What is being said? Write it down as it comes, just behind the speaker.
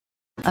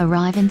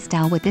Arrive in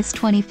style with this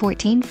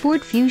 2014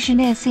 Ford Fusion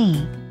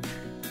SE.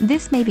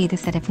 This may be the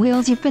set of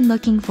wheels you've been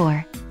looking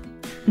for.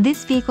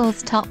 This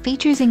vehicle's top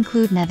features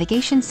include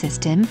navigation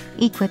system,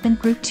 equipment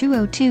group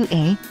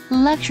 202A,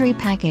 luxury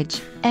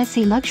package,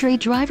 SE luxury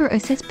driver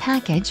assist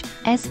package,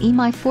 SE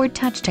My Ford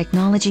Touch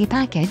technology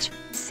package,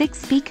 6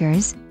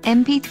 speakers,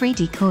 MP3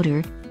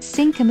 decoder,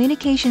 sync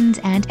communications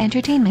and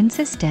entertainment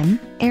system,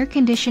 air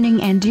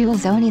conditioning and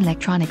dual-zone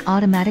electronic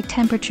automatic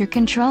temperature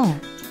control.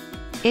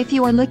 If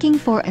you are looking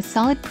for a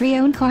solid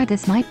pre-owned car,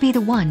 this might be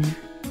the one.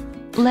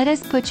 Let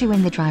us put you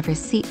in the driver's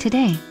seat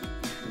today.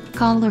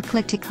 Call or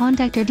click to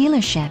contact our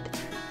dealership.